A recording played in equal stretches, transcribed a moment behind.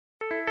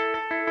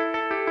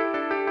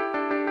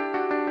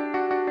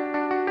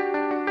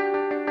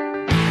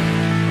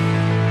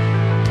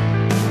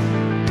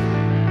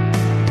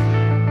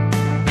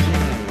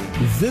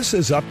This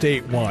is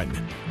Update One,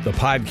 the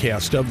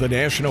podcast of the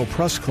National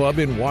Press Club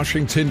in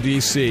Washington,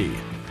 D.C.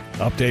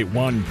 Update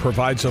One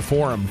provides a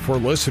forum for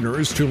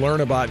listeners to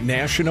learn about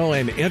national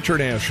and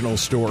international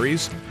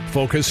stories,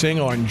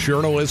 focusing on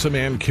journalism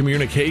and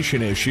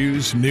communication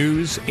issues,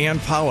 news, and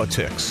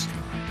politics.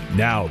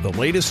 Now, the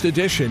latest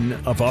edition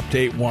of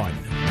Update One.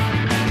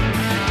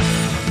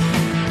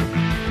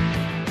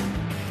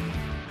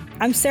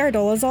 I'm Sarah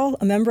Dolezal,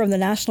 a member of the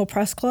National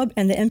Press Club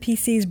and the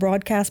NPC's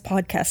broadcast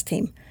podcast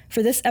team.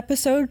 For this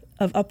episode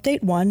of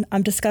Update One,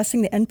 I'm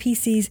discussing the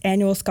NPC's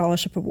annual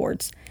scholarship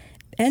awards.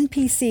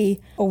 NPC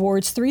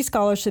awards 3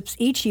 scholarships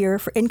each year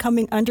for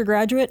incoming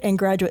undergraduate and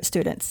graduate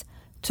students.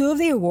 2 of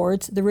the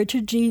awards, the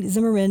Richard G.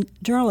 Zimmerman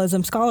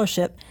Journalism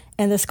Scholarship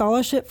and the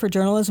Scholarship for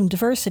Journalism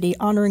Diversity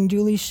honoring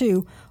Julie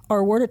Hsu, are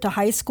awarded to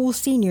high school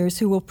seniors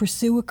who will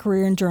pursue a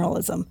career in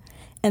journalism.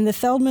 And the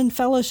Feldman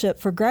Fellowship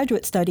for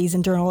Graduate Studies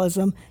in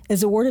Journalism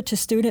is awarded to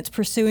students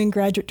pursuing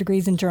graduate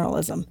degrees in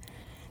journalism.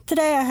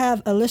 Today I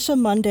have Alicia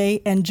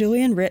Munday and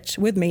Julian Rich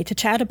with me to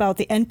chat about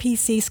the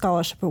NPC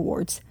Scholarship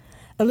Awards.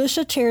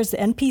 Alicia chairs the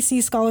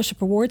NPC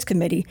Scholarship Awards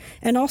Committee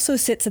and also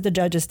sits at the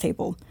judges'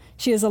 table.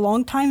 She is a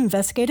longtime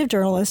investigative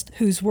journalist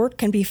whose work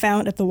can be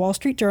found at the Wall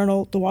Street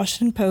Journal, the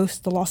Washington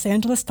Post, the Los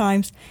Angeles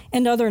Times,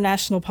 and other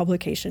national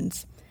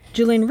publications.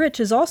 Julian Rich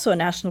is also a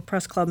National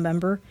Press Club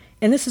member,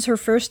 and this is her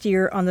first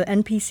year on the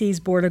NPC's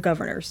Board of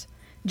Governors.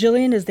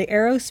 Jillian is the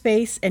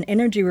aerospace and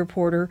energy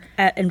reporter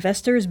at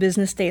Investors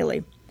Business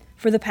Daily.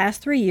 For the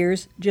past 3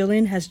 years,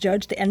 Jillian has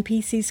judged the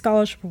NPC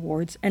Scholarship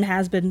Awards and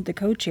has been the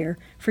co-chair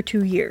for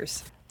 2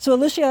 years. So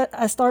Alicia,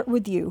 I start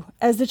with you.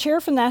 As the chair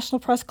for National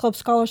Press Club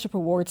Scholarship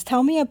Awards,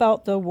 tell me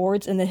about the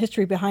awards and the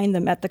history behind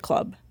them at the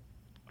club.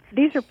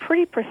 These are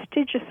pretty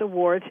prestigious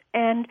awards,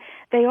 and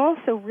they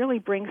also really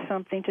bring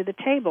something to the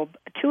table.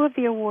 2 of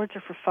the awards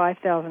are for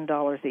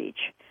 $5,000 each.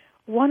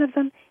 One of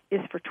them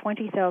is for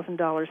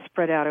 $20,000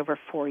 spread out over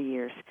 4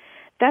 years.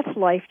 That's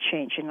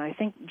life-changing. I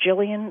think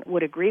Jillian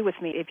would agree with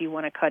me if you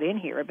want to cut in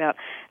here about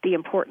the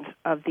importance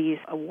of these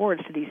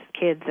awards to these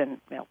kids and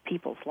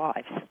people's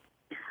lives.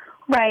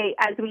 Right.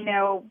 As we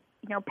know,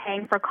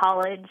 paying for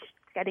college is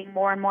getting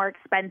more and more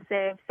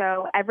expensive,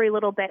 so every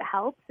little bit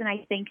helps. And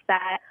I think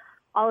that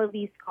all of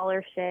these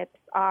scholarships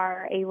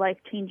are a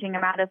life-changing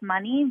amount of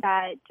money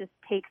that just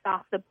takes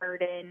off the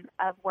burden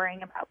of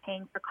worrying about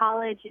paying for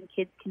college, and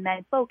kids can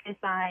then focus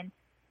on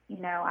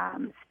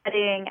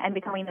studying and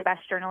becoming the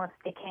best journalist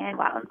they can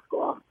while in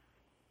school.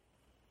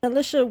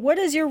 Alicia, what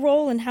is your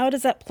role and how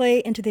does that play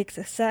into the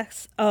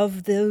success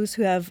of those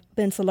who have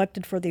been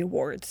selected for the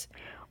awards?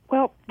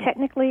 Well,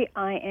 technically,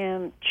 I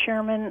am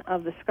chairman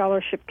of the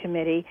scholarship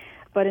committee,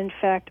 but in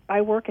fact,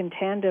 I work in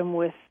tandem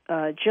with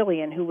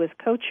Jillian, who was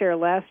co-chair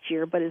last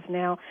year, but is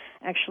now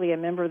actually a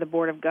member of the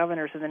Board of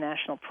Governors of the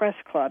National Press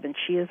Club, and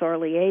she is our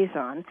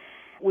liaison,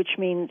 which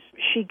means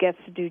she gets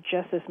to do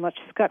just as much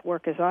scut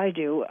work as I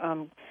do,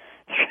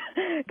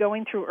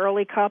 going through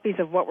early copies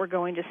of what we're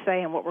going to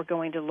say and what we're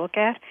going to look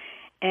at,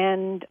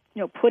 and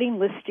putting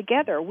lists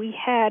together. We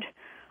had,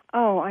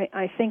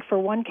 I think for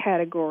one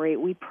category,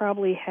 we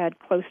probably had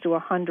close to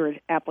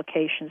 100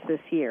 applications this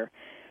year,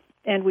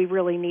 and we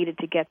really needed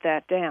to get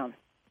that down.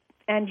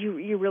 And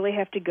you really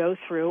have to go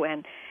through,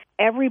 and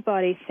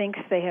everybody thinks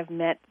they have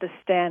met the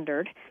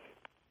standard,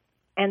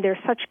 and there's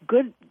such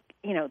good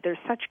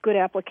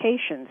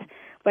applications.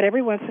 But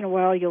every once in a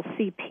while, you'll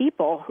see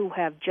people who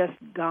have just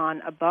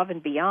gone above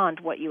and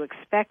beyond what you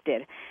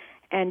expected,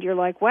 and you're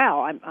like,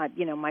 wow,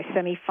 my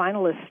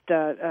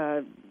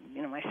semifinalists,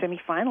 my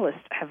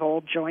semifinalists have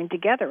all joined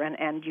together,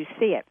 and you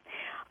see it.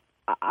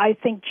 I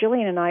think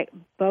Jillian and I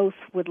both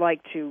would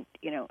like to,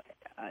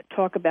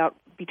 talk about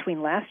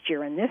between last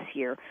year and this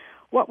year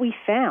what we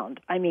found.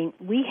 I mean,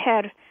 we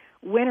had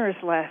winners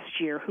last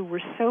year who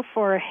were so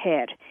far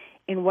ahead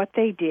in what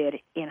they did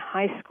in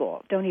high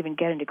school, don't even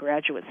get into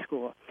graduate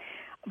school,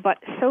 but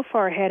so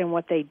far ahead in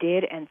what they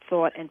did and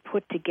thought and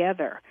put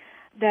together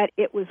that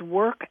it was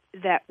work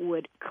that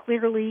would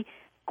clearly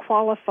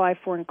qualify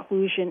for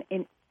inclusion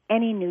in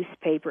any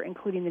newspaper,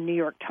 including the New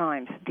York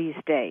Times these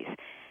days.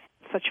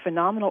 Such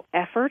phenomenal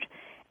effort,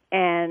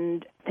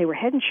 and they were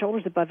head and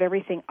shoulders above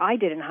everything I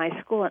did in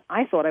high school, and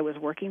I thought I was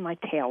working my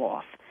tail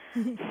off.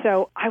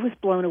 So I was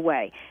blown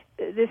away.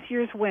 This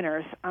year's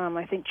winners,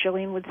 I think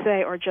Jillian would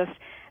say,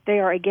 they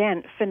are,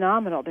 again,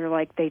 phenomenal. They're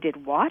like, they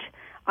did what?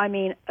 I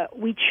mean,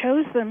 we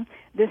chose them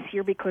this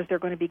year because they're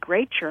going to be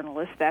great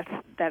journalists. That's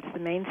the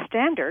main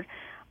standard.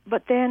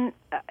 But then,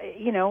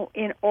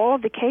 in all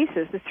of the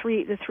cases, the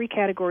three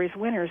categories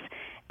winners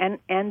and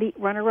the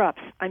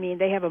runner-ups, I mean,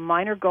 they have a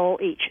minor goal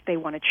each. They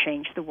want to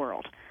change the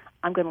world.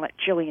 I'm going to let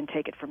Jillian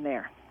take it from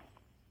there.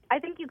 I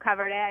think you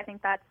covered it. I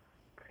think that's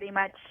pretty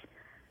much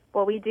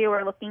what we do.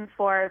 We're looking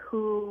for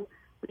who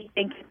we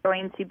think is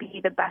going to be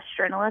the best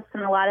journalists,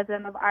 and a lot of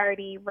them have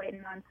already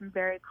written on some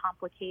very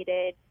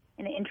complicated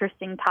and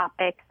interesting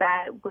topics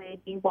that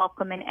would be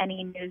welcome in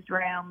any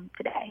newsroom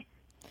today.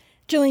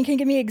 Jillian, can you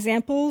give me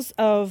examples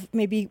of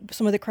maybe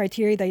some of the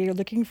criteria that you're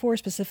looking for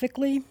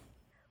specifically?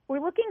 We're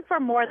looking for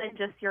more than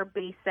just your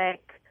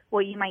basic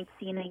what you might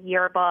see in a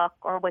yearbook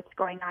or what's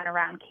going on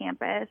around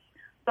campus.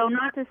 So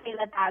not to say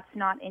that that's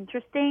not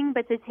interesting,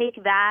 but to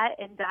take that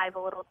and dive a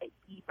little bit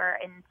deeper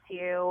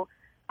into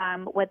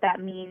what that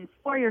means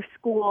for your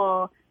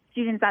school,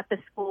 students at the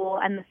school,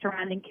 and the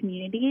surrounding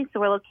community. So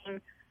we're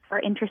looking for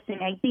interesting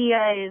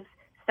ideas,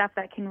 stuff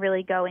that can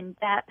really go in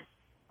depth.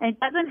 And it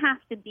doesn't have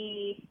to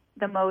be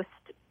the most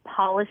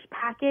polished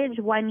package.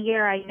 One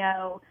year I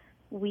know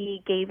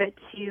we gave it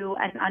to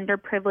an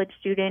underprivileged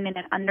student in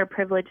an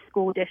underprivileged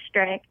school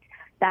district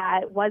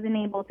that wasn't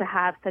able to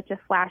have such a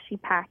flashy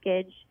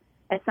package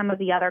as some of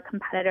the other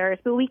competitors.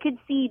 But we could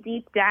see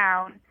deep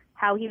down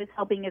how he was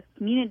helping his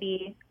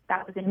community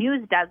that was a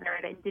news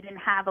desert and didn't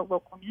have a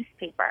local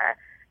newspaper.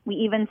 We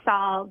even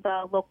saw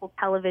the local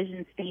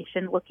television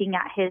station looking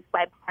at his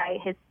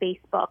website, his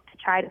Facebook, to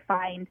try to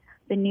find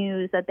the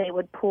news that they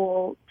would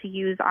pull to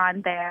use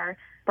on their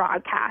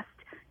broadcast.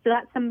 So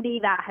that's somebody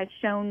that has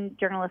shown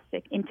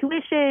journalistic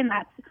intuition,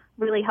 that's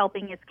really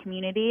helping his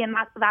community, and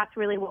that's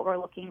really what we're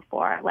looking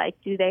for. Like,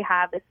 do they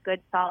have this good,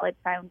 solid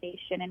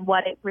foundation and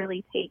what it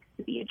really takes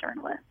to be a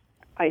journalist?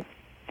 I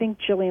think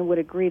Jillian would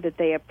agree that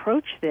they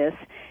approach this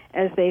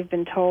as they've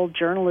been told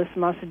journalists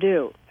must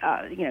do.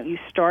 You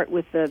start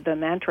with the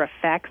mantra,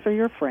 facts are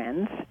your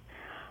friends.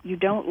 You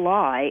don't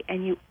lie,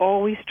 and you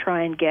always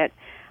try and get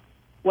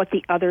what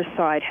the other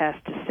side has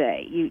to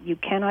say. You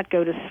cannot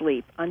go to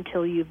sleep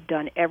until you've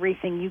done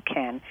everything you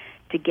can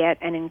to get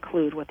and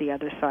include what the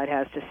other side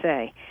has to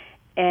say.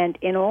 And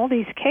in all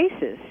these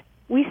cases,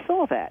 we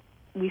saw that.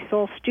 We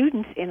saw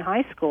students in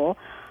high schools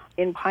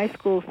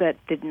that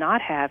did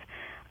not have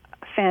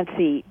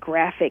fancy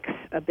graphics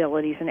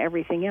abilities and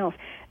everything else,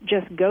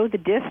 just go the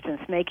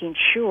distance, making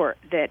sure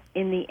that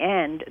in the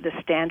end the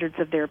standards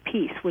of their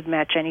piece would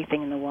match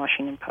anything in the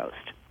Washington Post.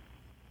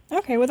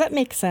 Okay, well, that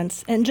makes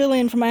sense. And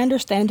Jillian, from my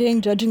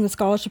understanding, judging the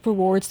scholarship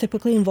awards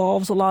typically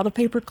involves a lot of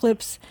paper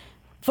clips,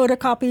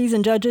 photocopies,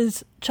 and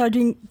judges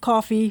chugging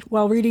coffee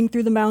while reading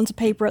through the mounds of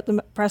paper at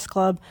the press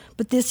club.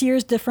 But this year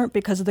is different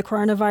because of the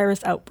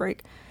coronavirus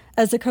outbreak.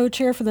 As the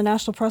co-chair for the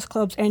National Press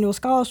Club's annual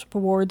scholarship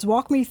awards,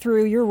 walk me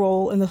through your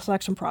role in the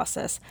selection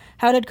process.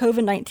 How did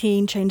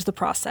COVID-19 change the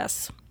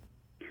process?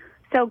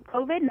 So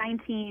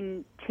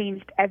COVID-19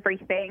 changed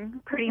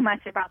everything pretty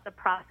much about the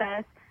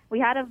process. We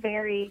had a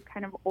very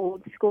kind of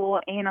old school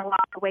analog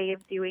way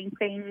of doing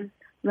things.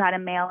 You had to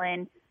mail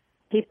in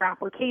paper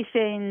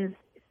applications.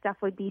 Stuff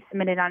would be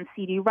submitted on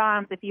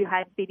CD-ROMs if you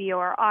had video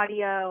or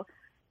audio.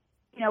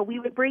 We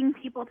would bring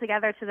people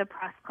together to the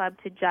press club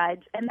to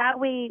judge, and that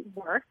way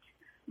worked,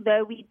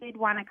 though we did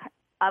want to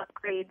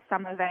upgrade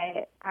some of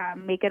it,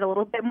 make it a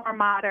little bit more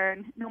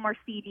modern, no more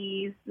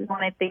CDs. We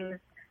wanted things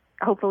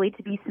hopefully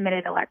to be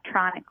submitted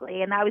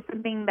electronically, and that was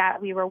something that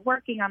we were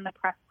working on the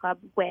press club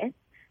with.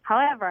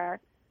 However,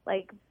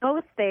 like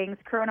most things,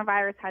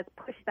 coronavirus has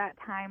pushed that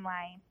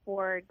timeline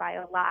forward by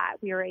a lot.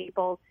 We were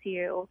able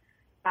to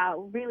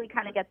really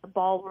kind of get the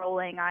ball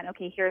rolling on,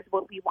 okay, here's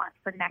what we want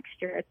for next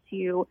year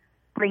to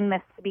bring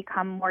this to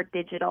become more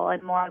digital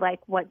and more like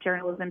what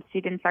journalism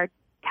students are,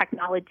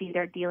 technology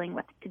they're dealing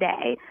with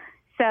today.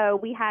 So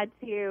we had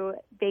to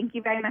thank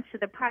you very much to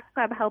the press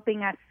club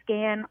helping us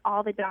scan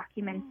all the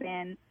documents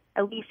in.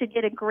 Alicia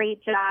did a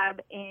great job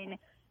in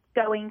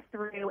going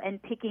through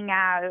and picking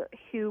out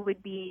who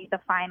would be the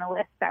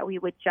finalists that we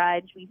would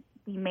judge. We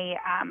made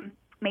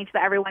sure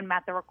that everyone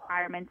met the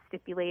requirements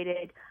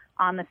stipulated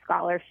on the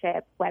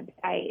scholarship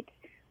website.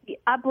 We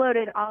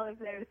uploaded all of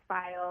those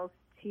files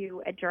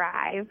to a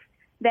drive.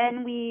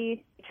 Then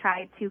we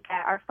tried to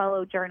get our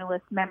fellow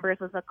journalist members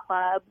of the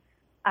club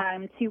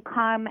to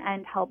come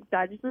and help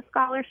judge the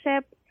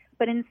scholarship.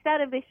 But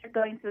instead of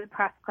going to the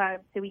press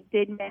club, so we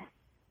did miss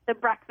the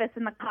breakfast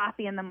and the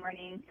coffee in the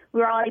morning,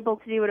 we were all able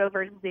to do it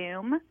over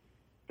Zoom.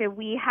 So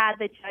we had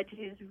the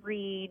judges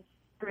read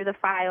through the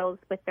files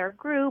with their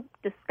group,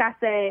 discuss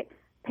it,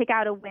 pick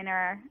out a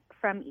winner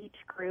from each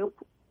group,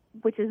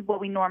 which is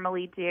what we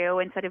normally do.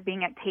 Instead of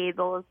being at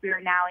tables, we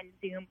are now in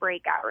Zoom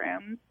breakout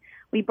rooms.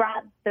 We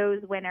brought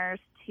those winners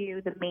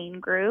to the main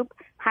group,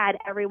 had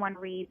everyone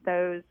read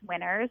those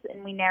winners,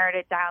 and we narrowed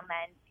it down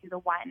then to the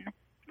one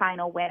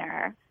final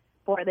winner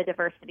for the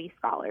diversity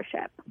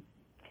scholarship.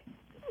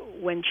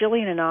 When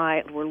Jillian and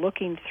I were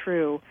looking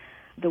through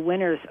the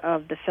winners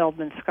of the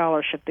Feldman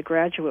Scholarship, the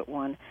graduate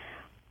one,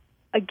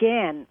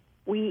 again,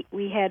 we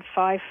had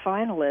 5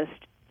 finalists.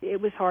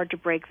 It was hard to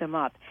break them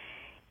up.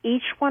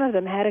 Each one of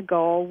them had a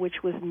goal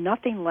which was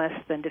nothing less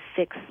than to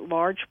fix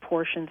large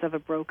portions of a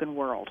broken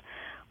world,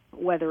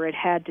 whether it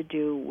had to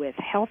do with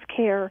health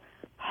care,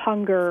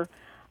 hunger,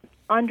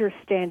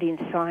 understanding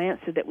science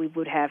so that we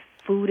would have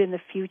food in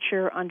the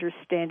future,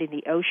 understanding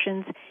the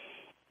oceans.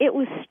 It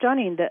was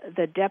stunning,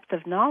 the depth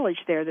of knowledge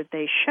there that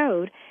they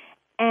showed,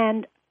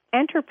 and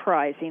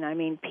enterprising. I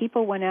mean,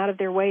 people went out of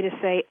their way to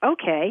say,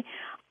 okay,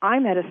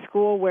 I'm at a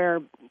school where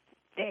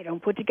they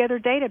don't put together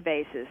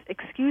databases.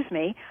 Excuse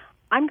me,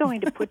 I'm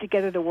going to put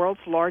together the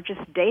world's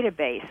largest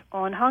database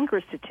on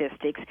hunger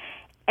statistics,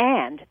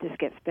 and, this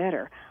gets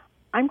better,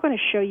 I'm going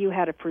to show you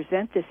how to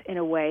present this in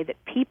a way that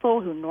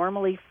people who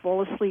normally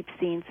fall asleep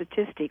seeing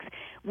statistics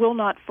will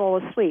not fall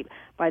asleep.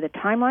 By the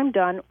time I'm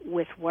done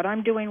with what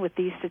I'm doing with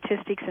these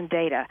statistics and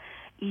data,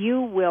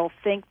 you will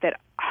think that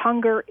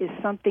hunger is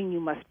something you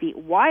must be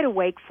wide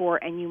awake for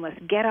and you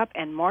must get up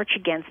and march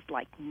against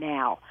like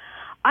now.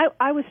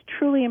 I was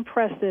truly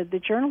impressed. The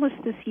journalists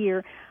this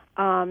year,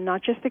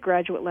 not just the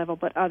graduate level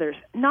but others,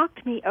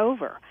 knocked me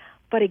over.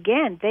 But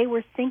again, they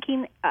were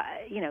thinking,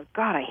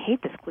 God, I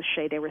hate this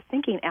cliche. They were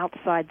thinking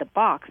outside the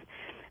box,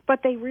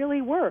 but they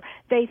really were.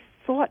 They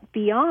thought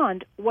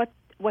beyond what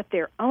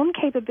their own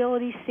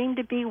capabilities seemed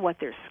to be, what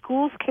their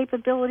school's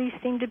capabilities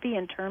seemed to be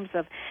in terms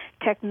of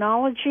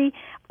technology,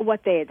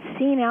 what they had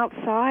seen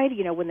outside,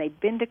 when they'd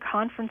been to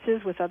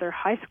conferences with other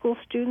high school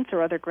students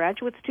or other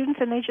graduate students,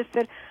 and they just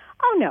said,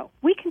 oh, no,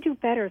 we can do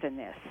better than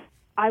this.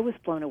 I was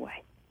blown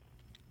away.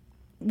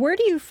 Where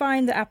do you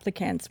find the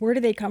applicants? Where do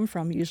they come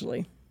from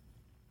usually?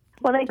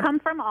 Well, they come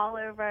from all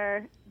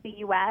over the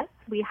U.S.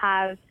 We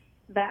have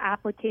the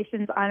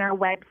applications on our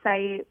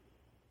website.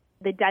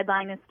 The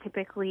deadline is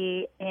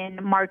typically in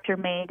March or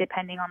May,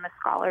 depending on the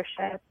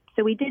scholarship.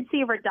 So we did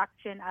see a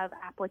reduction of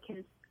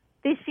applicants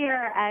this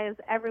year as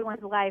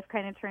everyone's life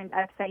kind of turned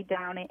upside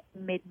down in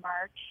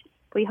mid-March.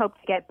 We hope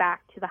to get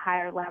back to the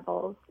higher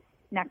levels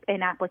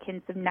in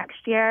applicants of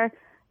next year.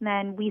 And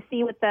then we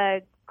see with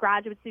the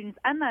graduate students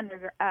and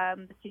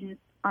the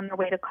students on their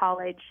way to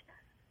college,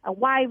 a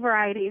wide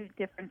variety of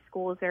different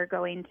schools they're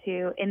going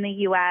to in the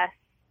U.S.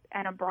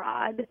 and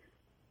abroad.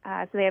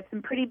 So they have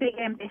some pretty big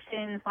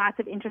ambitions, lots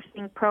of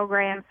interesting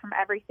programs from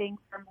everything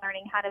from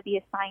learning how to be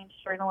a science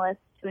journalist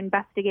to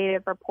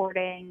investigative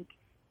reporting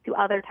to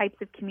other types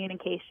of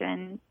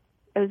communication.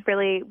 It was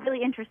really,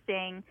 really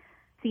interesting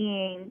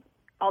seeing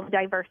all the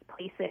diverse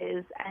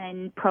places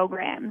and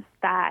programs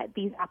that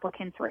these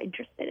applicants were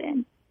interested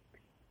in.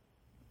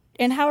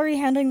 And how are you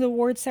handling the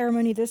award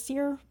ceremony this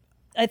year?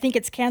 I think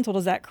it's canceled.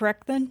 Is that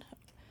correct then?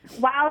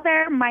 While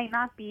there might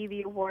not be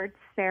the awards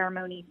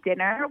ceremony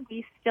dinner,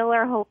 we still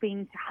are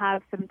hoping to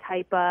have some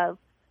type of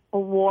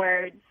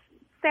awards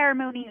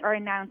ceremony or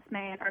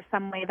announcement or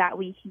some way that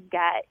we can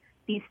get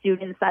these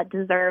students that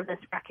deserve this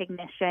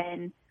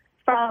recognition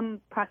from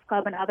Press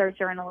Club and other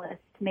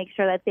journalists to make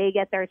sure that they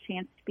get their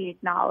chance to be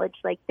acknowledged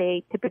like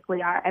they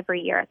typically are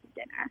every year at the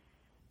dinner.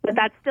 But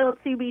that's still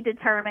to be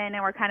determined,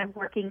 and we're kind of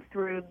working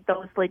through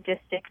those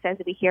logistics as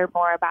we hear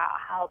more about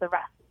how the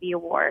rest of the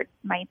awards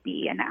might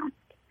be announced.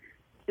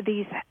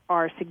 These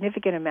are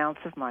significant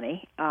amounts of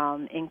money,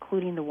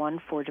 including the one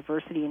for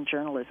diversity in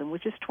journalism,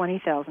 which is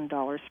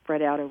 $20,000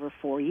 spread out over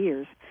 4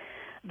 years.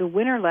 The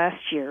winner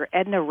last year,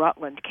 Edna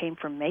Rutland, came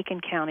from Macon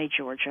County,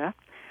 Georgia.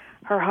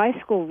 Her high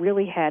school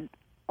really had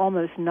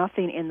almost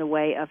nothing in the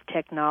way of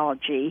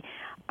technology.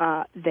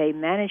 They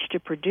managed to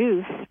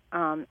produce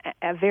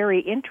a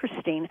very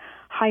interesting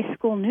high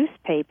school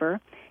newspaper,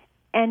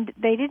 and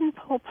they didn't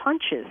pull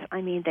punches.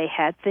 I mean, they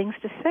had things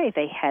to say.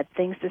 They had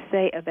things to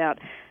say about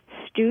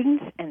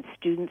students and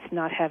students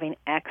not having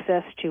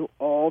access to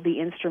all the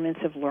instruments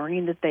of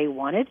learning that they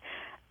wanted.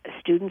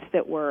 Students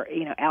that were,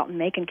 out in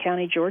Macon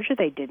County, Georgia,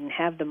 they didn't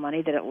have the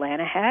money that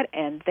Atlanta had,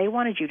 and they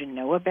wanted you to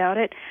know about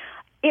it.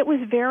 It was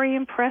very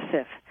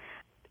impressive.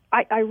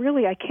 I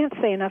can't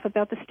say enough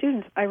about the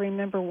students. I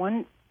remember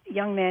one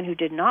young man who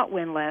did not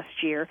win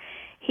last year.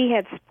 He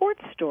had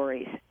sports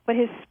stories, but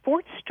his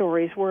sports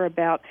stories were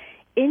about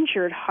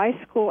injured high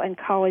school and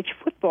college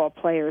football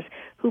players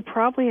who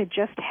probably had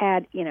just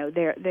had,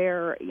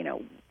 their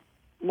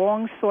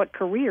long-sought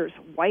careers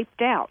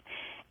wiped out,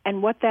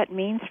 and what that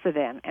means for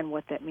them and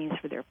what that means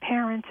for their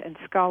parents and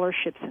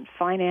scholarships and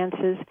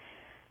finances.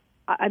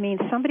 I mean,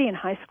 somebody in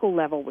high school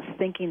level was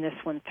thinking this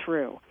one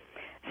through.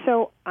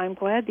 So I'm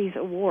glad these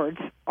awards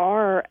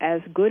are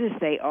as good as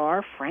they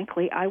are.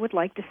 Frankly, I would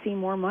like to see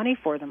more money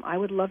for them. I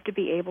would love to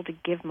be able to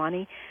give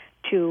money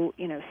to,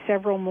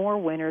 several more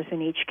winners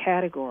in each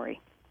category.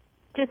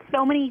 Just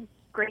so many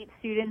great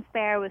students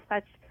there with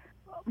such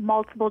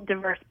multiple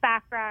diverse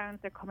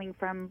backgrounds.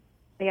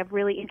 They have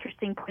really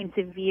interesting points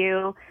of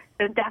view.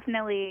 So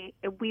definitely,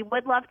 we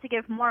would love to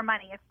give more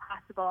money if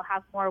possible,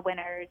 have more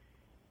winners,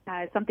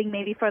 something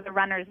maybe for the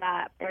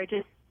runners-up.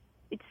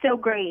 It's so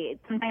great.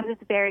 Sometimes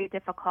it's very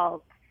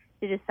difficult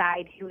to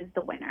decide who is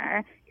the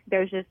winner.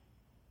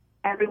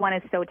 Everyone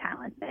is so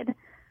talented.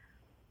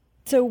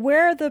 So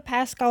where are the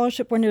past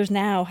scholarship winners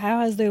now? How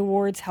has the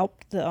awards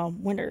helped the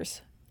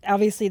winners?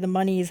 Obviously the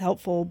money is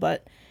helpful,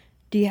 but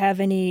do you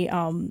have any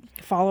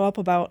follow-up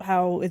about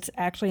how it's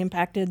actually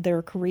impacted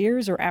their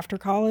careers or after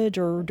college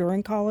or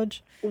during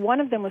college? One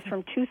of them was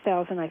from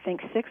 2000, I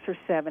think 6 or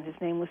 7. His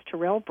name was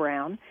Terrell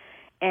Brown,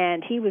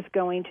 and he was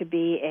going to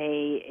be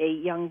a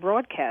young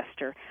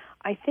broadcaster.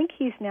 I think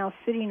he's now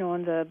sitting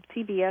on the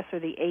CBS or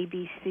the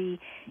ABC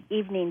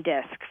evening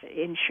desks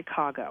in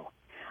Chicago.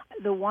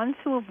 The ones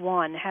who have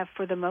won have,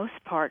 for the most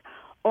part,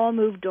 all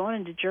moved on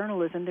into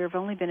journalism. There have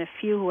only been a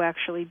few who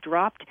actually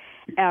dropped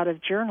out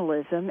of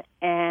journalism,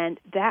 and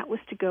that was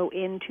to go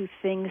into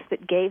things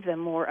that gave them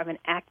more of an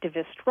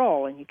activist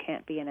role, and you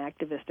can't be an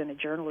activist and a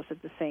journalist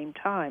at the same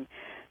time.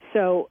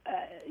 So,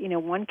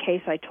 one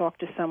case I talked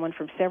to someone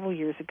from several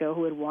years ago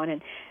who had won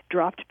and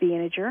dropped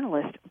being a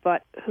journalist,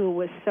 but who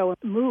was so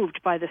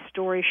moved by the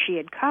stories she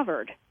had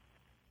covered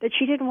that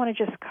she didn't want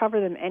to just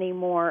cover them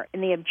anymore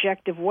in the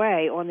objective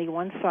way on the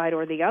one side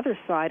or the other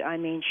side. I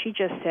mean, she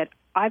just said,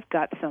 I've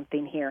got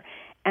something here,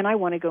 and I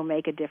want to go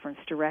make a difference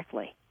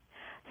directly.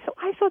 So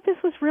I thought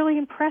this was really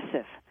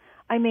impressive.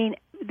 I mean,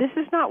 this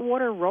is not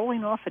water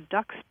rolling off a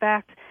duck's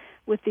back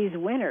with these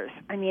winners.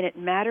 I mean, it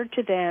mattered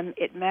to them.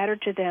 It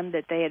mattered to them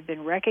that they had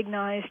been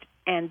recognized,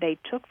 and they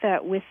took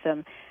that with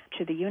them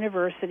to the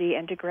university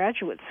and to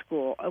graduate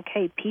school.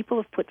 Okay, people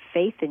have put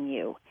faith in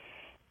you,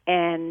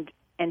 and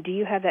do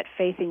you have that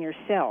faith in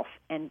yourself,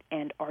 and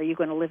are you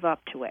going to live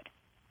up to it?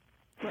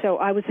 So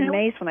I was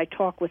amazed when I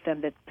talked with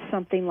them that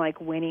something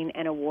like winning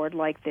an award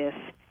like this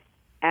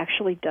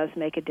actually does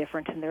make a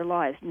difference in their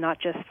lives, not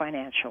just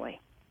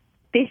financially.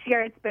 This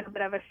year it's been a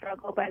bit of a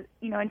struggle, but,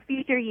 in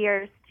future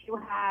years to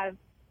have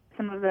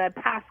some of the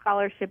past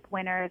scholarship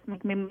winners,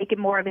 make it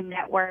more of a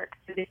network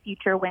so the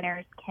future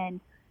winners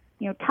can,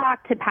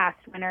 talk to past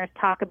winners,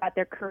 talk about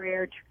their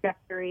career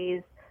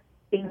trajectories,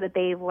 things that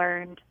they've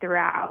learned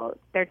throughout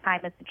their time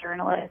as a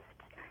journalist,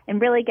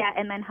 and really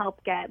then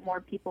help get more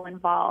people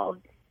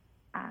involved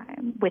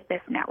with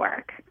this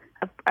network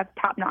of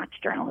top-notch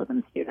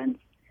journalism students.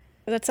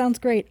 That sounds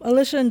great.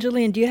 Alicia and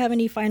Jillian, do you have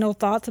any final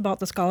thoughts about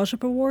the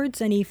scholarship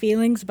awards? Any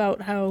feelings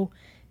about how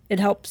it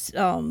helps,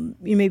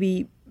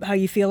 maybe how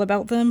you feel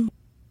about them?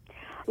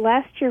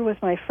 Last year was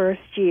my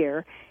first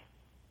year.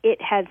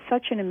 It had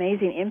such an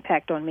amazing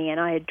impact on me, and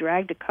I had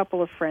dragged a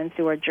couple of friends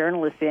who are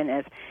journalists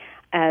in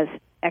as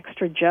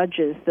extra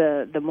judges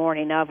the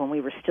morning of, when we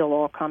were still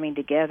all coming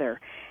together.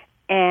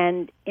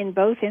 And in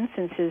both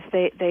instances,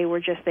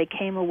 they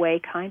came away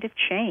kind of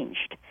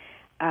changed.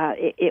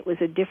 It was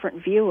a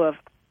different view of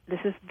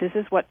this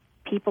is what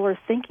people are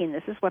thinking.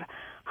 This is what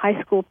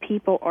high school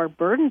people are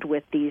burdened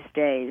with these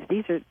days.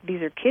 These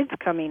are kids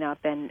coming up,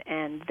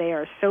 and they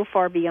are so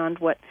far beyond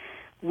what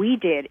we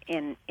did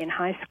in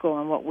high school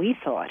and what we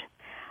thought.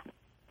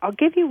 I'll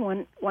give you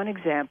one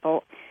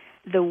example.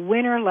 The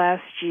winner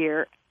last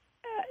year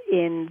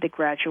in the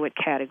graduate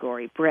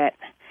category, Brett,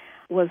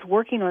 was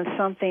working on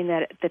something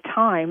that at the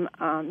time,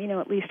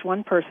 at least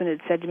one person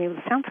had said to me,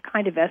 it sounds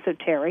kind of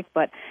esoteric,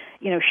 but,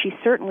 she's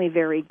certainly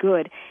very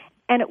good.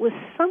 And it was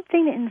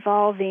something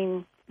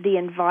involving the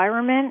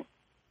environment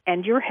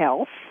and your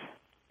health,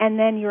 and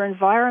then your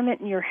environment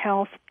and your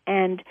health,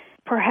 and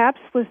perhaps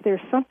was there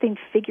something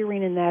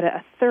figuring in that,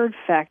 a third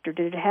factor?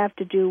 Did it have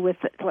to do with,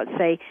 let's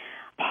say,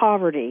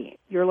 poverty,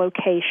 your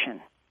location?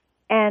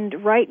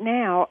 And right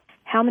now,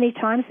 how many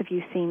times have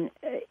you seen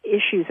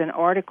issues and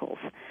articles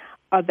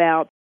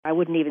about, I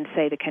wouldn't even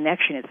say the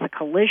connection, it's the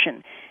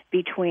collision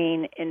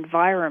between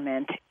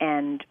environment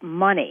and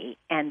money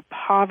and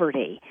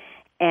poverty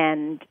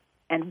and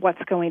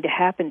what's going to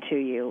happen to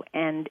you.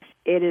 And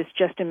it is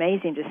just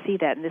amazing to see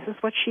that. And this is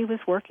what she was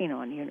working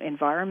on,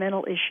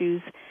 environmental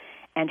issues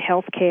and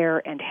health care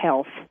and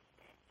health.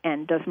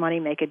 And does money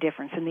make a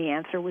difference? And the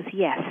answer was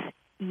yes.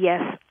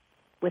 Yes,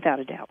 without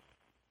a doubt.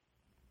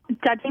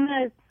 Judging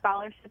the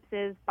scholarships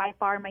is by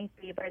far my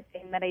favorite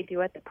thing that I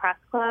do at the press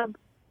club.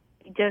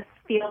 I just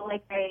feel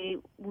like I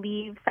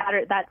leave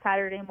that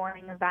Saturday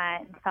morning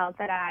event and felt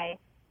that I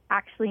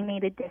actually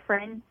made a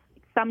difference.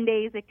 Some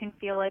days it can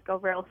feel like a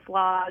real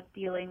slog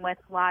dealing with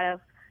a lot of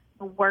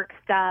the work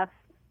stuff,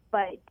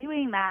 but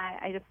doing that,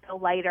 I just feel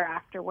lighter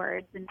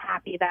afterwards and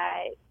happy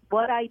that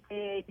what I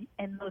did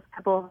in those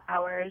couple of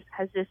hours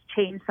has just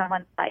changed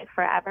someone's life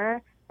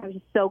forever. I'm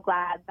just so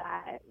glad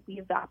that we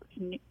have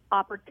the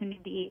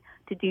opportunity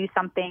to do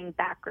something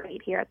that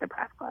great here at the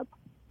Press Club.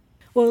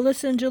 Well,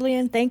 listen,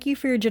 Jillian, thank you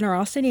for your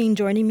generosity in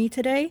joining me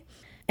today.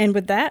 And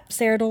with that,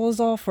 Sarah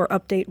Dolezal for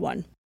Update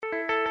 1.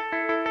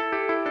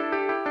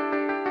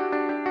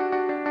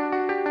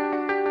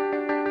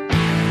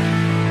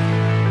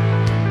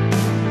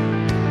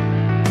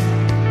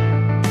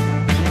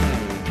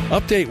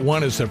 Update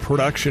 1 is a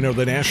production of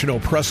the National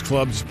Press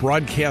Club's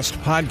Broadcast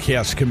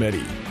Podcast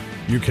Committee.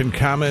 You can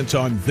comment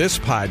on this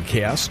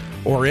podcast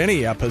or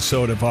any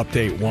episode of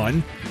Update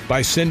 1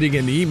 by sending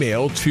an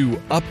email to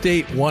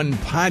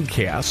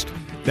update1podcast,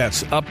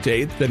 that's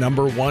update the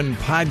number 1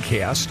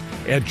 podcast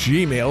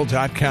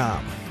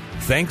 @gmail.com.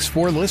 Thanks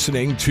for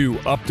listening to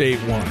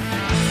Update 1.